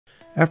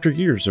After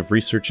years of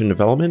research and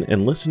development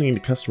and listening to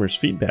customers'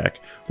 feedback,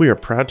 we are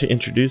proud to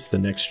introduce the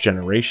next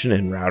generation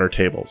in router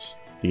tables.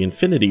 The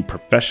Infinity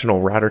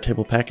Professional Router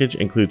Table Package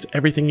includes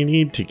everything you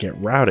need to get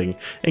routing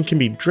and can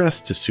be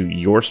dressed to suit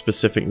your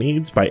specific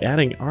needs by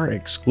adding our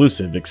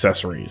exclusive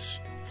accessories.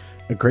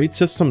 A great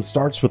system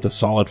starts with a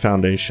solid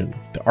foundation.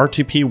 The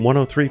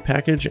RTP-103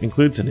 package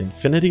includes an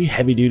Infinity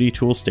heavy-duty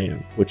tool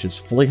stand, which is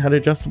fully height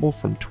adjustable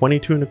from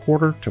 22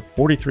 1/4 to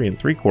 43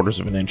 3/4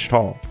 of an inch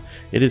tall.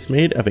 It is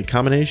made of a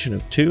combination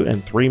of 2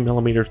 and 3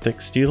 mm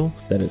thick steel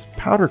that is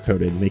powder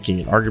coated, making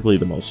it arguably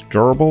the most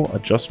durable,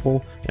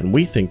 adjustable, and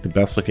we think the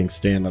best looking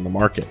stand on the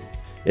market.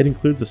 It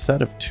includes a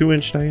set of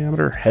 2-inch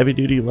diameter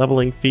heavy-duty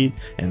leveling feet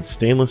and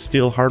stainless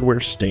steel hardware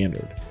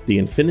standard. The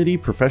Infinity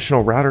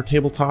Professional Router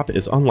Tabletop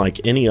is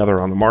unlike any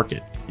other on the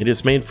market. It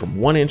is made from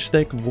 1-inch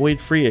thick,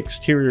 void-free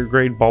exterior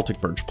grade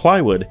Baltic birch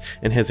plywood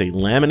and has a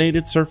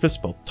laminated surface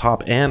both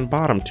top and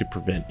bottom to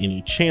prevent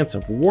any chance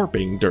of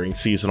warping during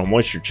seasonal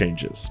moisture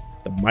changes.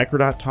 The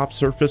microdot top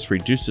surface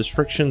reduces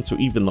friction so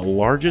even the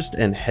largest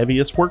and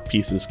heaviest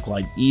workpieces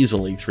glide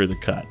easily through the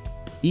cut.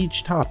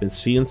 Each top is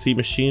CNC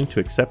machined to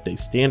accept a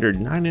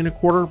standard 9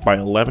 1/4 by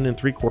 11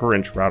 3/4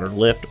 inch router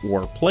lift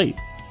or plate.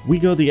 We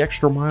go the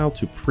extra mile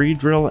to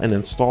pre-drill and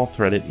install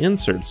threaded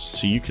inserts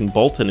so you can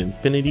bolt an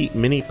Infinity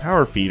mini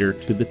power feeder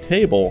to the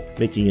table,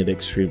 making it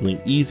extremely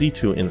easy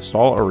to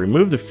install or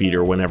remove the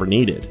feeder whenever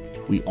needed.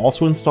 We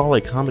also install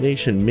a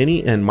combination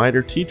mini and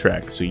miter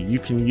T-track so you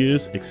can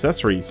use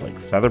accessories like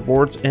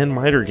featherboards and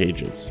miter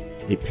gauges.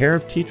 A pair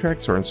of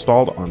T-tracks are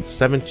installed on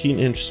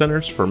 17-inch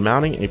centers for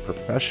mounting a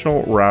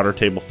professional router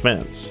table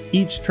fence.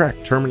 Each track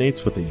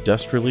terminates with a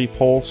dust relief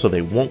hole so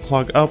they won't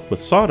clog up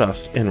with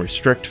sawdust and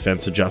restrict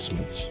fence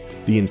adjustments.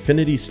 The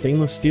Infinity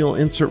stainless steel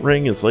insert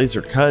ring is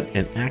laser cut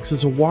and acts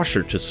as a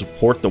washer to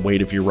support the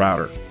weight of your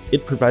router.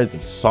 It provides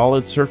a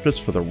solid surface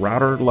for the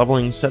router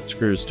leveling set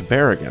screws to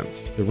bear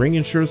against. The ring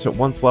ensures that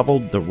once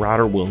leveled, the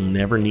router will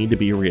never need to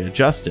be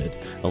readjusted,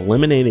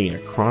 eliminating a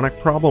chronic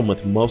problem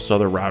with most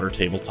other router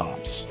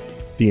tabletops.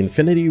 The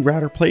Infinity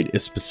router plate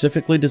is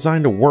specifically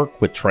designed to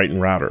work with Triton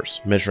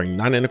routers, measuring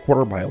 9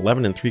 1/4 by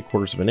 11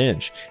 3/4 of an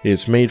inch. It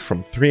is made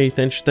from 3/8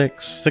 inch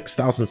thick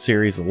 6000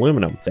 series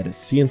aluminum that is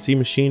CNC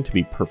machined to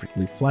be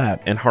perfectly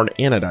flat and hard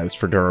anodized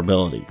for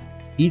durability.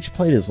 Each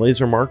plate is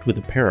laser marked with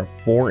a pair of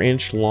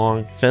 4-inch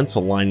long fence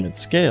alignment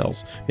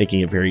scales, making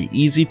it very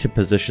easy to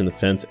position the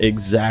fence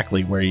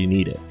exactly where you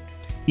need it.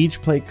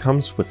 Each plate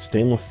comes with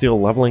stainless steel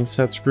leveling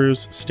set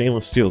screws,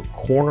 stainless steel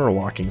corner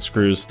locking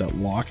screws that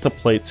lock the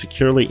plate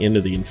securely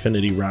into the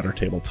Infinity router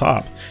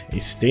tabletop, a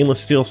stainless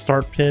steel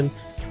start pin,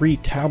 3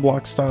 tab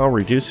lock style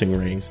reducing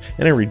rings,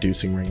 and a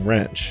reducing ring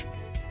wrench.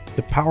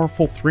 The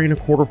powerful 3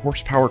 1/4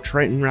 horsepower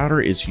Triton router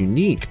is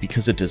unique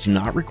because it does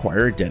not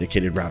require a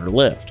dedicated router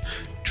lift.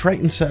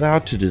 Triton set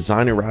out to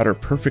design a router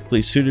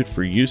perfectly suited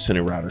for use in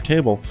a router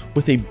table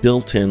with a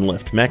built-in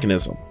lift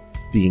mechanism.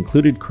 The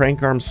included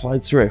crank arm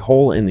slides through a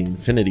hole in the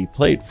Infinity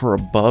plate for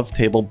above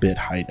table bit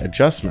height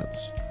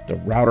adjustments. The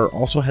router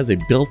also has a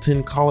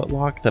built-in collet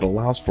lock that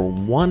allows for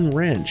 1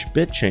 wrench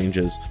bit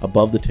changes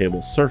above the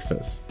table's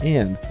surface,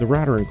 and the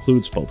router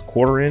includes both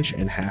 1/4 inch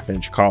and 1/2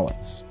 inch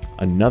collets.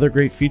 Another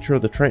great feature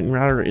of the Triton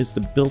router is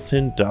the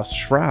built-in dust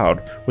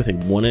shroud with a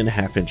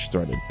 1.5 inch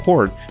threaded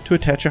port to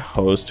attach a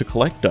hose to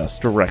collect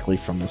dust directly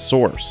from the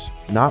source.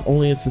 Not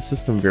only is the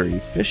system very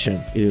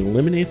efficient, it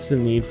eliminates the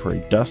need for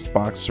a dust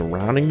box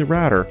surrounding the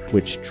router,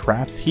 which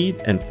traps heat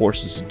and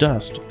forces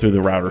dust through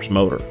the router's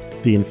motor.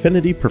 The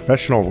Infinity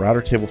Professional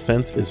Router Table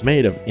Fence is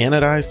made of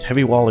anodized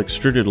heavy wall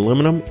extruded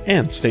aluminum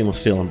and stainless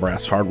steel and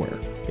brass hardware.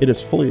 It is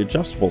fully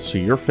adjustable so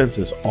your fence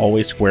is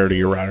always square to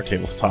your router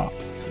table's top.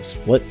 The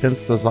split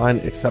fence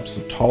design accepts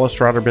the tallest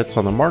router bits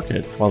on the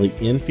market, while the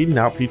in-feed and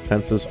out-feed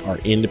fences are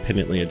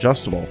independently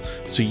adjustable,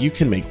 so you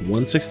can make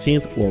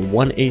 1/16 or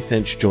 1/8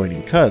 inch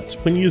joining cuts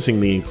when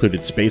using the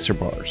included spacer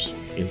bars.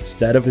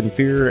 Instead of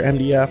inferior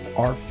MDF,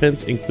 our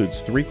fence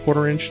includes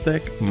 3/4 inch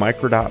thick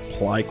microdot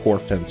ply core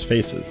fence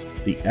faces.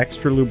 The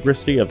extra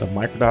lubricity of the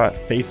microdot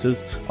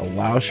faces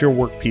allows your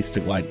workpiece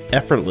to glide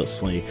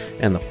effortlessly,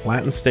 and the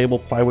flat and stable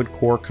plywood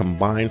core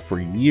combine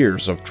for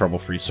years of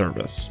trouble-free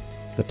service.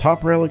 The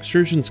top rail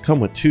extrusions come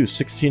with 2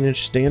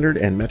 16-inch standard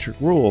and metric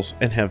rules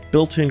and have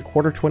built-in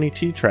 1/4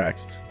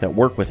 T-tracks that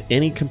work with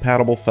any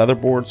compatible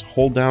featherboards,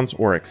 hold-downs,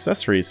 or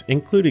accessories,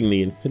 including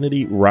the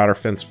Infinity router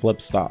fence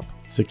flip stop.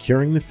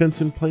 Securing the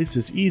fence in place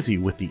is easy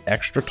with the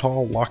extra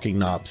tall locking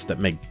knobs that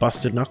make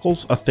busted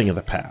knuckles a thing of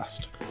the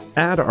past.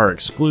 Add our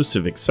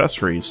exclusive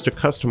accessories to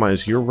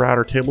customize your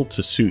router table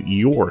to suit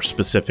your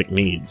specific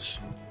needs.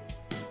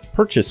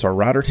 Purchase our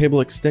router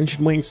table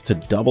extension wings to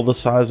double the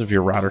size of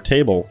your router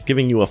table,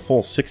 giving you a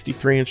full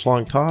 63-inch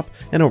long top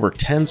and over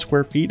 10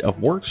 square feet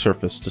of work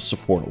surface to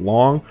support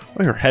long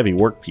or heavy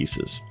work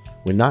pieces.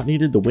 When not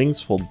needed, the wings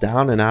fold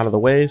down and out of the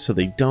way so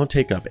they don't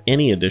take up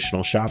any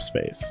additional shop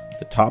space.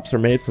 The tops are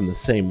made from the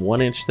same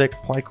 1-inch thick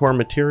plycore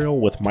material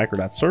with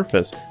microdot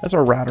surface as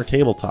our router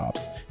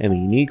tabletops, and the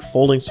unique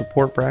folding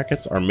support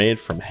brackets are made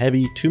from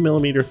heavy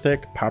 2mm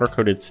thick powder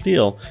coated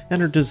steel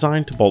and are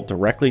designed to bolt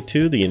directly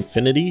to the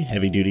Infinity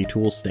heavy duty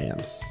tool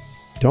stand.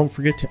 Don't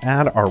forget to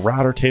add our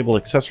router table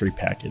accessory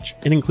package.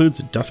 It includes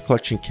a dust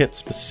collection kit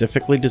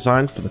specifically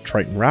designed for the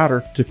Triton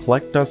router to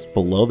collect dust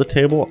below the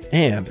table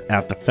and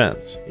at the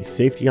fence, a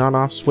safety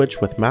on-off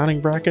switch with mounting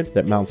bracket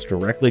that mounts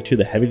directly to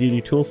the heavy-duty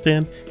tool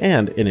stand,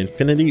 and an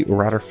Infinity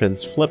router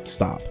fence flip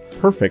stop,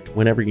 perfect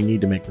whenever you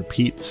need to make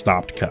repeat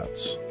stopped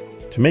cuts.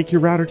 To make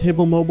your router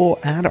table mobile,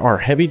 add our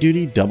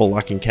heavy-duty double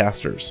locking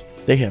casters.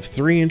 They have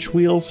 3-inch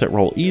wheels that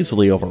roll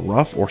easily over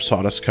rough or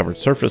sawdust-covered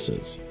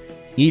surfaces.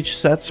 Each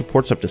set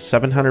supports up to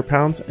 700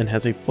 pounds and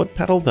has a foot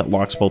pedal that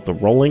locks both the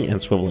rolling and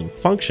swiveling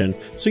function,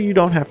 so you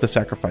don't have to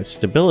sacrifice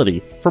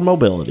stability for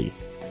mobility.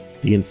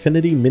 The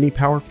Infinity Mini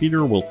Power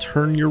Feeder will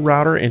turn your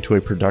router into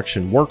a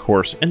production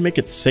workhorse and make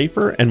it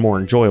safer and more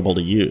enjoyable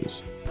to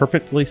use.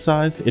 Perfectly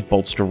sized, it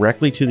bolts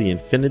directly to the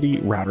Infinity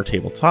router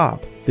table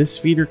top. This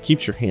feeder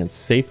keeps your hands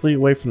safely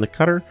away from the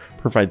cutter,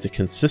 provides a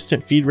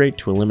consistent feed rate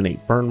to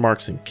eliminate burn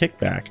marks and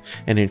kickback,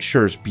 and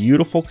ensures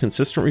beautiful,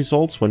 consistent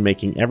results when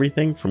making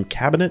everything from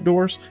cabinet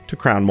doors to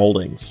crown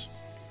moldings.